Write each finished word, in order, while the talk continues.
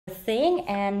thing,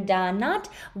 and not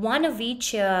one of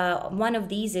each one of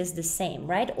these is the same,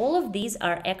 right? All of these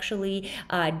are actually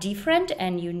different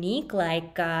and unique,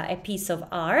 like a piece of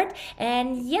art.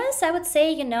 And yes, I would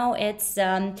say, it's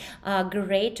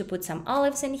great to put some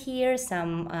olives in here,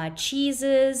 some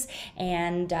cheeses,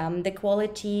 and the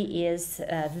quality is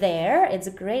there. It's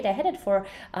great. I had it for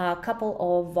a couple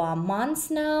of months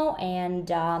now,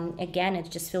 and again, it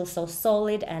just feels so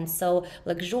solid and so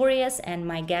luxurious, and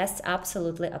my guests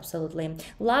absolutely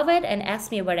love it and asked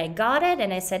me where I got it,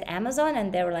 and I said Amazon,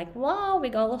 and they were like, wow,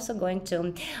 we're also going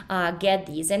to get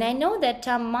these. And I know that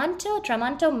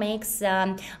Tramanto makes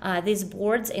these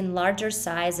boards in larger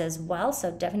size as well,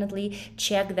 so definitely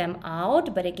check them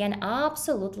out. But again,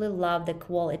 absolutely love the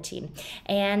quality.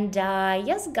 And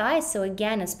yes, guys, so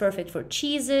again, it's perfect for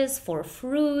cheeses, for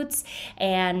fruits,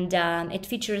 and it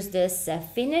features this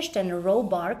finished and raw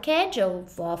bark edge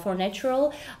for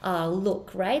natural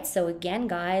look, right? So again,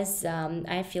 guys,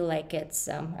 I feel like it's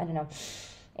I don't know,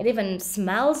 it even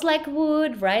smells like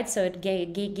wood, right? So it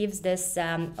gives this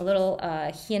a little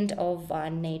hint of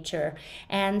nature.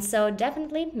 And so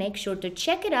definitely make sure to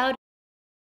check it out.